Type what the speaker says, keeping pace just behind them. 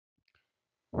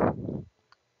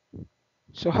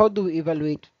So how do we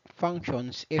evaluate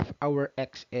functions if our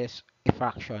x is a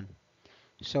fraction?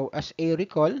 So as a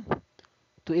recall,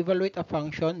 to evaluate a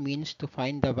function means to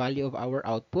find the value of our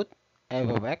output, f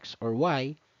of x or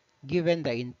y, given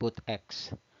the input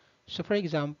x. So for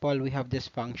example, we have this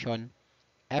function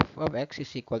f of x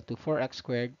is equal to 4x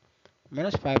squared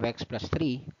minus 5x plus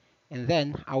 3, and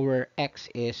then our x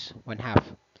is 1 half.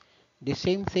 The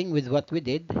same thing with what we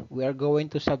did, we are going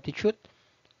to substitute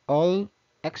all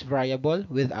x variable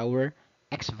with our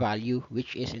x value,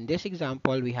 which is in this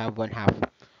example we have 1 half.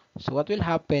 So what will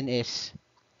happen is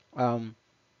um,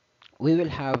 we will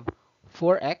have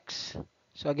 4x.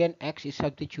 So again, x is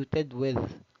substituted with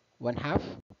 1 half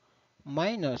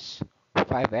minus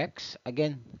 5x.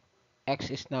 Again,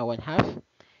 x is now 1 half.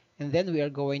 And then we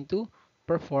are going to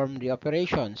perform the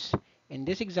operations. In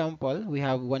this example, we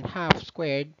have 1 half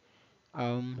squared.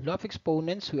 Law of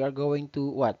exponents, we are going to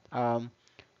what?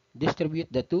 Distribute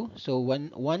the 2. So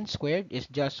 1 squared is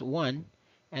just 1.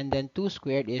 And then 2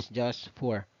 squared is just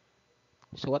 4.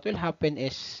 So what will happen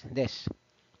is this.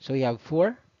 So you have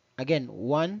 4. Again,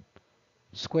 1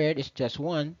 squared is just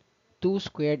 1. 2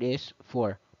 squared is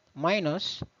 4.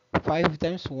 Minus 5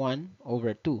 times 1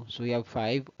 over 2. So we have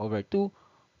 5 over 2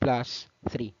 plus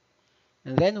 3.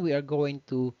 And then we are going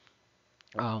to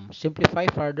simplify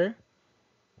further.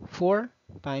 4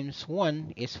 times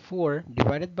 1 is 4.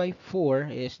 Divided by 4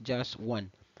 is just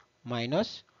 1.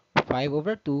 Minus 5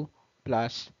 over 2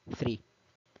 plus 3.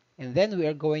 And then we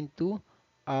are going to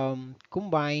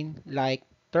combine like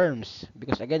terms,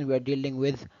 because again we are dealing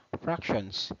with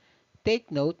fractions.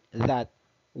 Take note that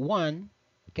 1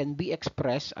 can be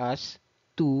expressed as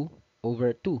 2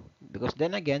 over 2, because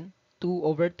then again 2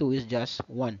 over 2 is just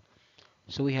 1.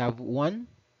 So we have 1,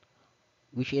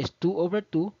 which is 2 over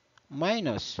 2,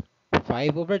 minus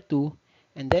 5 over 2,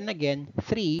 and then again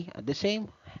 3 at the same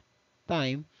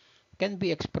time can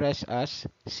be expressed as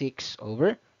 6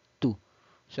 over 2.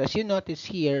 So as you notice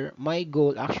here, my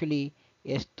goal actually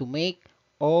is to make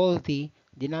all the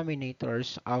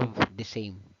denominators of the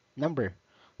same number,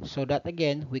 so that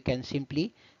again we can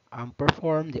simply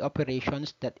perform the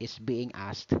operations that is being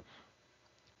asked.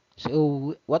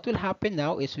 So what will happen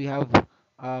now is we have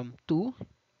 2,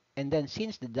 and then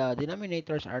since the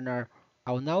denominators are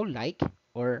now like,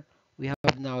 or we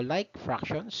have now like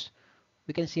fractions,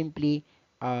 we can simply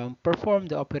perform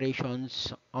the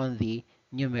operations on the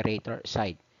numerator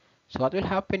side. So what will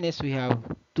happen is we have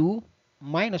 2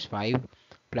 minus 5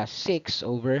 plus 6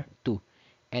 over 2.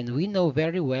 And we know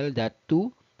very well that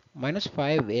 2 minus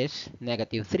 5 is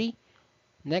negative 3.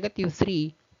 Negative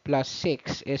 3 plus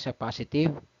 6 is a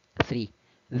positive 3.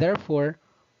 Therefore,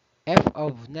 f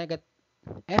of negative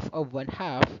f of 1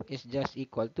 half is just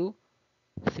equal to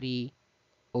 3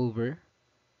 over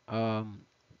um,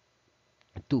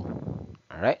 2.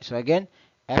 Alright, so again,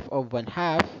 f of 1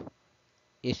 half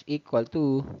is equal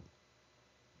to,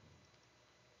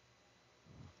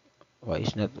 why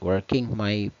is not working?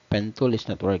 My pen tool is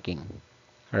not working.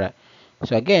 Alright,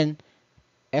 so again,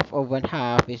 f of 1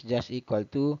 half is just equal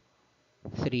to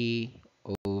 3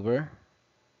 over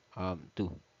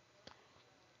 2.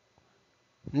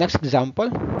 Next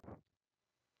example,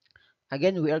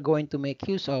 again, we are going to make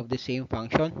use of the same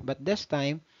function, but this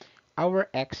time, our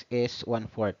x is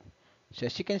 1/4. So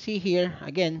as you can see here,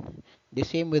 again, the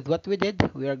same with what we did,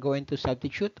 we are going to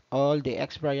substitute all the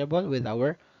x variable with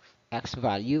our x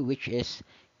value, which is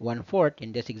 1/4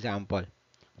 in this example.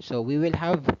 So we will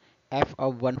have f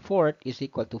of 1/4 is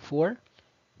equal to 4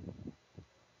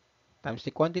 times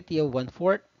the quantity of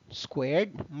 1/4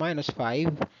 squared minus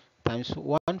 5 times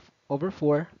 1 over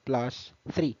 4 plus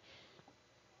 3.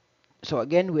 So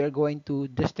again, we are going to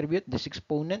distribute this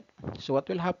exponent. So what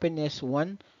will happen is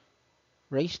 1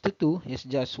 raised to 2 is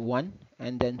just 1,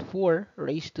 and then 4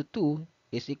 raised to 2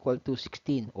 is equal to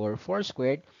 16, or 4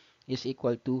 squared is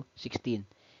equal to 16.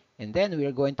 And then we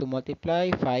are going to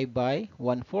multiply 5 by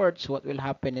 1/4. So what will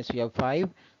happen is we have 5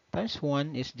 times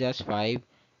 1 is just 5,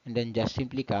 and then just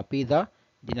simply copy the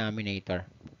denominator.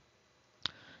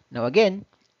 Now again,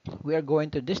 we are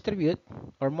going to distribute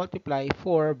or multiply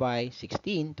 4 by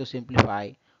 16 to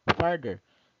simplify further.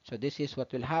 So this is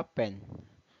what will happen.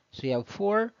 So you have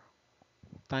 4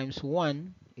 times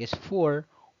 1 is 4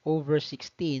 over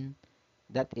 16.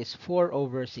 That is 4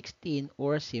 over 16,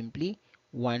 or simply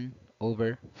 1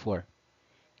 over 4.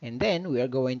 And then we are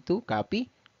going to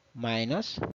copy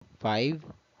minus 5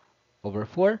 over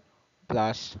 4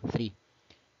 plus 3.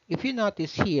 If you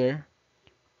notice here,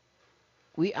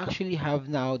 we actually have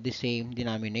now the same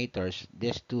denominators,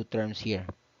 these two terms here.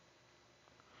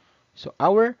 So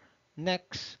our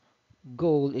next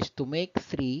goal is to make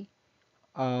 3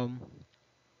 um,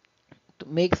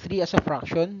 make 3 as a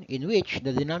fraction in which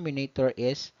the denominator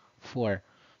is 4.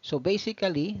 So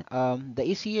basically, the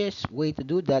easiest way to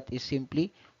do that is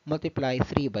simply multiply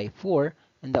 3 by 4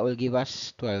 and that will give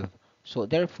us 12. So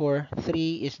therefore,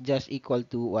 3 is just equal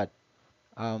to what?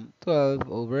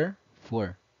 12 over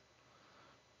 4.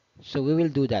 So we will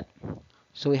do that.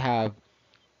 So we have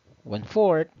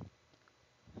 1/4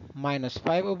 minus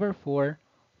 5 over 4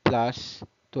 plus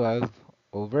 12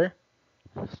 over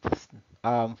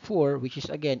 4, which is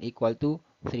again equal to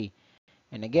 3.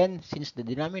 And again, since the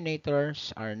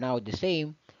denominators are now the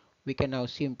same, we can now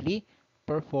simply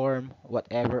perform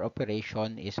whatever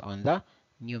operation is on the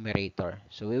numerator.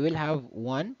 So we will have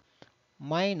 1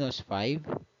 minus 5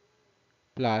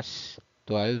 plus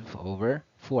 12 over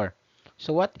 4.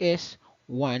 So what is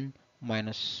 1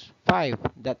 minus 5?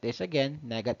 That is again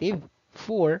negative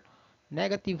 4.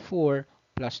 Negative 4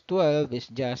 plus 12 is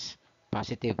just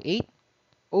positive 8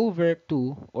 over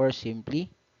 2, or simply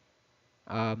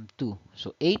 2.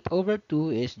 So 8 over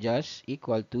 2 is just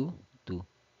equal to 2.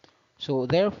 So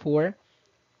therefore,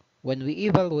 when we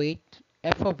evaluate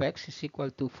f of x is equal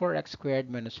to 4x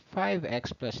squared minus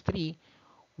 5x plus 3,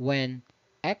 when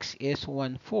x is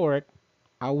 1/4,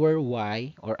 our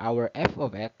y or our f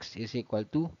of x is equal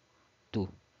to 2.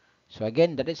 So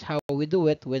again, that is how we do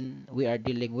it when we are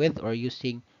dealing with or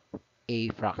using a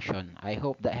fraction. I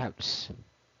hope that helps.